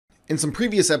In some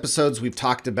previous episodes, we've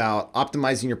talked about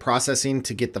optimizing your processing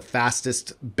to get the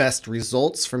fastest, best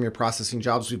results from your processing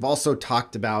jobs. We've also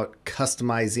talked about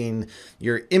customizing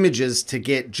your images to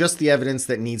get just the evidence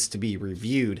that needs to be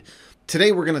reviewed.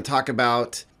 Today, we're going to talk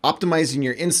about optimizing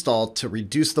your install to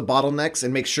reduce the bottlenecks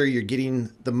and make sure you're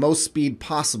getting the most speed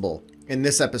possible in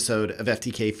this episode of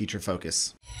FTK Feature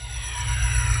Focus.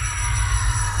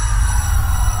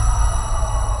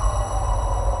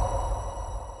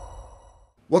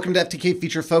 Welcome to FTK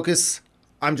Feature Focus.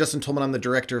 I'm Justin Tolman. I'm the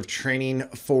Director of Training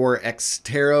for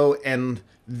Xtero, and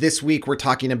this week we're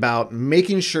talking about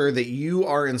making sure that you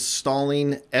are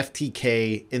installing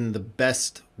FTK in the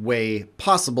best way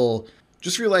possible.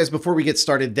 Just realize before we get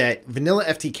started that vanilla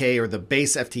FTK or the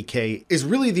base FTK is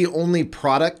really the only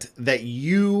product that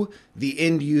you, the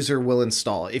end user, will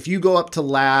install. If you go up to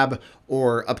lab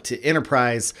or up to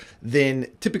enterprise, then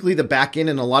typically the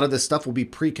backend and a lot of this stuff will be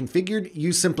pre-configured.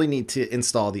 You simply need to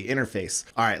install the interface.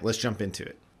 All right, let's jump into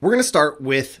it. We're going to start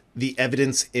with the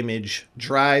evidence image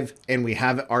drive, and we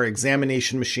have our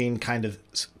examination machine kind of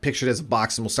pictured as a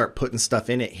box, and we'll start putting stuff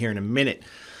in it here in a minute.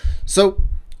 So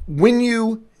when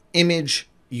you image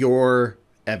your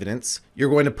evidence, you're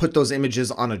going to put those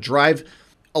images on a drive.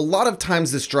 A lot of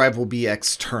times this drive will be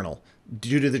external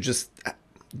due to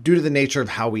the nature of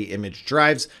how we image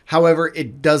drives. However,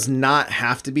 it does not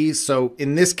have to be. So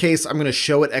in this case, I'm going to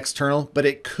show it external, but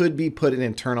it could be put in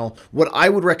internal. What I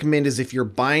would recommend is if you're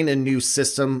buying a new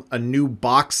system, a new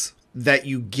box, that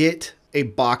you get a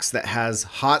box that has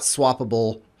hot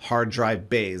swappable hard drive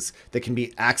bays that can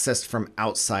be accessed from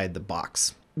outside the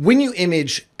box. When you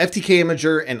image, FTK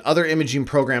Imager and other imaging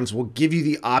programs will give you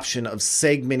the option of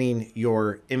segmenting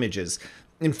your images.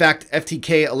 In fact,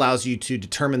 FTK allows you to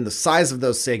determine the size of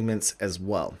those segments as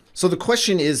well. So the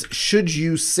question is, should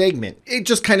you segment? It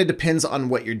just kind of depends on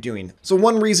what you're doing. So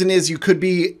one reason is you could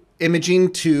be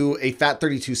imaging to a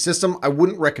FAT32 system. I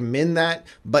wouldn't recommend that,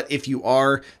 but if you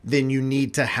are, then you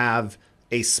need to have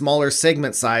a smaller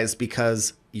segment size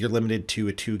because you're limited to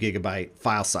a 2 GB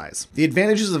file size. The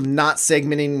advantages of not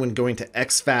segmenting when going to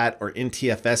exFAT or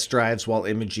NTFS drives while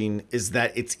imaging is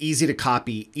that it's easy to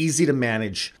copy, easy to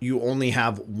manage. You only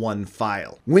have one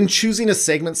file. When choosing a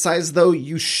segment size though,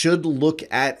 you should look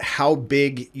at how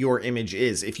big your image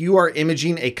is. If you are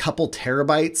imaging a couple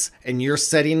terabytes and you're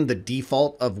setting the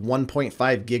default of 1.5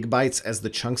 gigabytes as the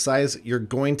chunk size, you're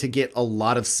going to get a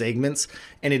lot of segments,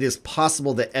 and it is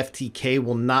possible that FTK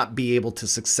will not be able to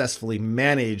successfully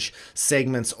manage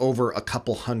segments over a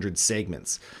couple hundred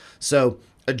segments. So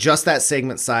adjust that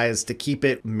segment size to keep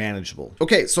it manageable.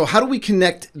 Okay, so how do we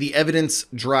connect the evidence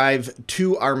drive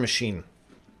to our machine?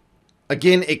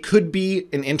 Again, it could be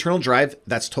an internal drive.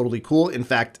 That's totally cool. In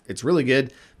fact, it's really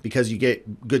good because you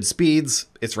get good speeds.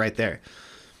 It's right there.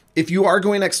 If you are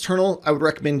going external, I would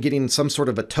recommend getting some sort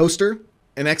of a toaster,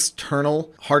 an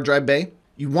external hard drive bay.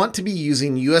 You want to be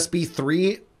using USB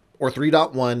 3 or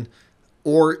 3.1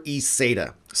 or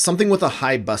eSATA, something with a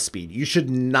high bus speed. You should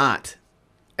not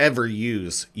ever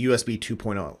use USB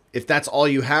 2.0. If that's all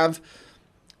you have,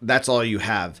 that's all you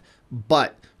have.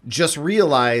 But just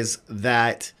realize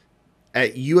that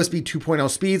at USB 2.0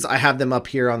 speeds, I have them up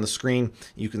here on the screen.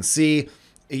 You can see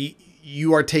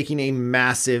you are taking a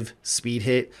massive speed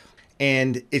hit,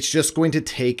 and it's just going to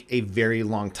take a very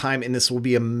long time. And this will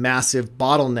be a massive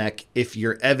bottleneck if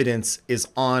your evidence is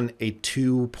on a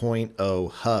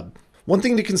 2.0 hub. One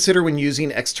thing to consider when using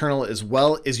external as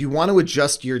well is you want to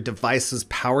adjust your device's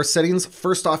power settings.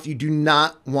 First off, you do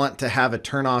not want to have a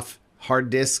turn off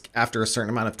hard disk after a certain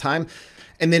amount of time.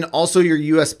 And then also your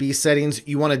USB settings,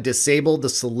 you want to disable the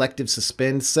selective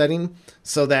suspend setting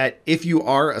so that if you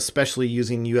are especially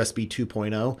using USB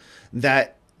 2.0,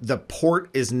 that the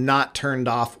port is not turned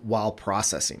off while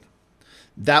processing.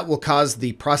 That will cause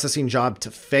the processing job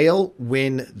to fail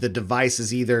when the device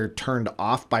is either turned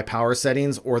off by power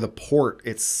settings or the port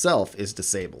itself is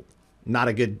disabled. Not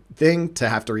a good thing to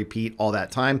have to repeat all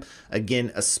that time.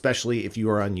 Again, especially if you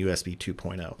are on USB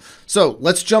 2.0. So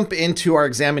let's jump into our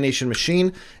examination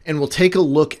machine and we'll take a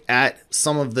look at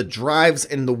some of the drives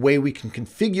and the way we can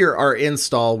configure our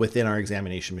install within our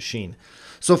examination machine.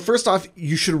 So first off,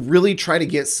 you should really try to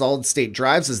get solid state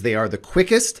drives as they are the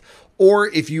quickest. Or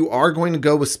if you are going to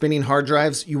go with spinning hard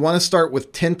drives, you want to start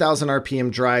with 10,000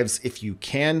 RPM drives if you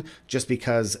can, just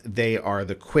because they are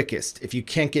the quickest. If you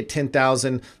can't get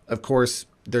 10,000, of course,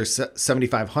 there's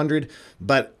 7,500,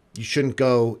 but you shouldn't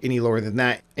go any lower than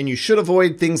that. And you should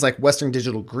avoid things like Western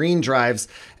Digital green drives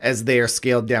as they are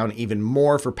scaled down even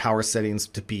more for power settings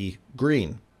to be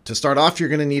green. To start off, you're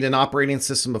going to need an operating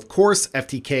system. Of course,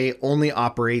 FTK only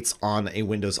operates on a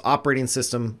Windows operating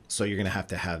system, so you're going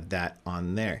to have that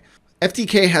on there.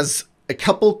 FTK has a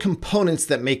couple components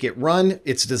that make it run.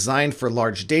 It's designed for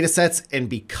large data sets. And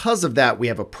because of that, we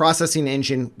have a processing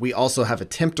engine. We also have a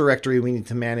temp directory we need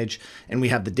to manage, and we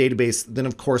have the database. Then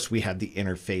of course we have the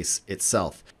interface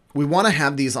itself. We want to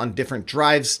have these on different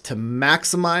drives to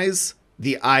maximize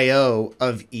the IO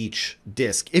of each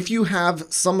disk. If you have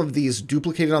some of these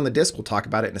duplicated on the disk, we'll talk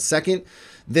about it in a second,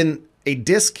 then a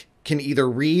disk can either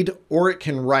read or it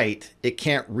can write. It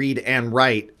can't read and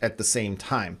write at the same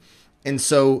time. And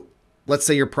so let's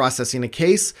say you're processing a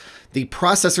case. The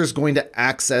processor is going to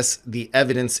access the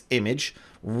evidence image,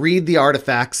 read the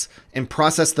artifacts, and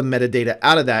process the metadata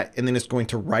out of that, and then it's going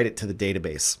to write it to the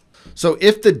database. So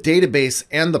if the database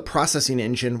and the processing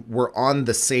engine were on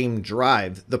the same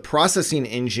drive, the processing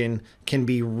engine can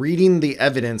be reading the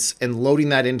evidence and loading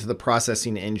that into the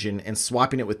processing engine and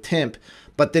swapping it with temp,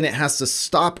 but then it has to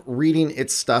stop reading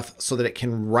its stuff so that it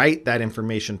can write that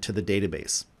information to the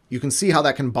database. You can see how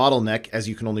that can bottleneck, as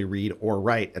you can only read or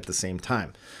write at the same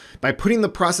time. By putting the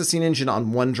processing engine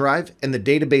on one drive and the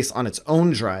database on its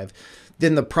own drive,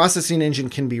 then the processing engine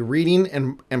can be reading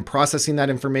and processing that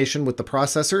information with the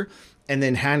processor and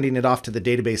then handing it off to the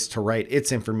database to write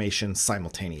its information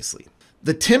simultaneously.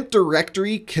 The temp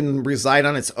directory can reside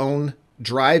on its own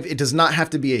drive. It does not have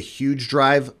to be a huge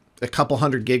drive. A couple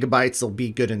hundred gigabytes will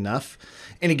be good enough.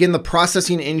 And again, the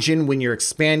processing engine, when you're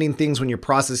expanding things, when you're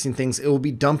processing things, it will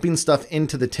be dumping stuff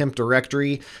into the temp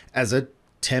directory as a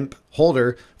temp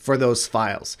holder for those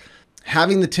files.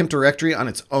 Having the temp directory on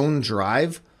its own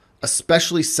drive,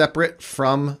 especially separate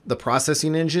from the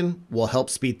processing engine, will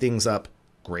help speed things up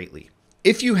greatly.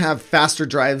 If you have faster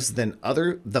drives than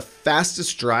the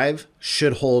fastest drive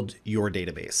should hold your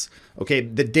database. Okay,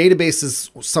 the database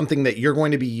is something that you're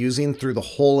going to be using through the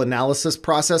whole analysis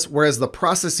process, whereas the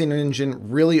processing engine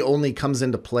really only comes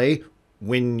into play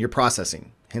when you're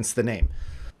processing, hence the name.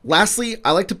 Lastly,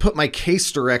 I like to put my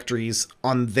case directories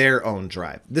on their own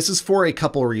drive. This is for a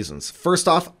couple reasons. First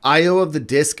off, IO of the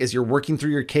disk as you're working through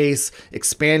your case,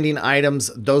 expanding items,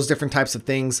 those different types of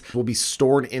things will be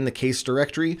stored in the case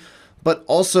directory. But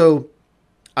also,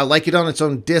 I like it on its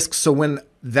own disk, so when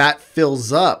that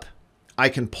fills up, I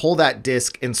can pull that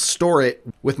disk and store it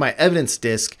with my evidence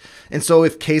disk. And so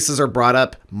if cases are brought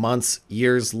up months,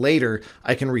 years later,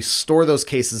 I can restore those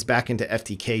cases back into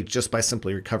FTK just by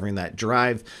simply recovering that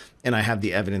drive. And I have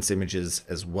the evidence images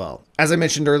as well. As I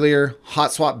mentioned earlier,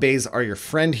 hot swap bays are your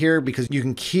friend here because you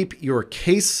can keep your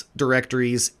case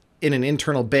directories in an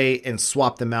internal bay and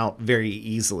swap them out very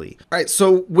easily. All right,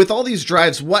 so with all these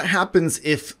drives, what happens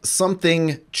if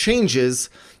something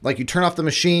changes? Like you turn off the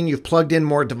machine, you've plugged in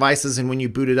more devices, and when you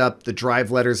boot it up, the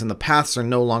drive letters and the paths are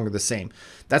no longer the same.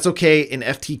 That's okay. In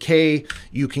FTK,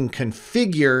 you can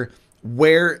configure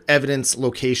where evidence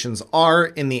locations are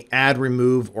in the add,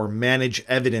 remove, or manage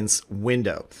evidence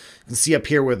window. You can see up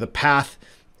here where the path,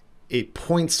 it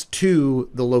points to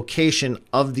the location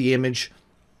of the image.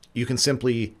 You can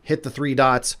simply hit the three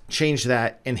dots, change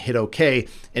that, and hit OK,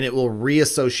 and it will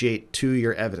reassociate to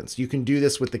your evidence. You can do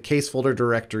this with the case folder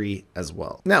directory as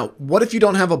well. Now, what if you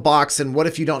don't have a box, and what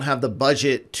if you don't have the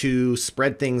budget to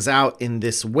spread things out in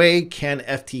this way? Can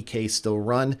FTK still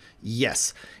run?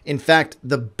 Yes. In fact,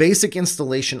 the basic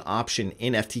installation option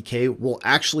in FTK will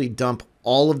actually dump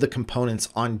all of the components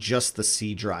on just the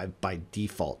C drive by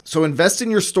default. So invest in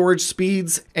your storage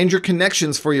speeds and your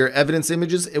connections for your evidence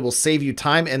images. It will save you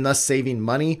time and thus saving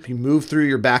money. You move through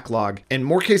your backlog, and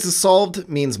more cases solved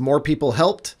means more people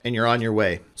helped, and you're on your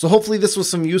way. So hopefully this was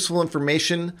some useful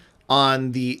information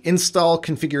on the install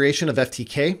configuration of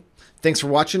FTK. Thanks for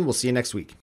watching. We'll see you next week.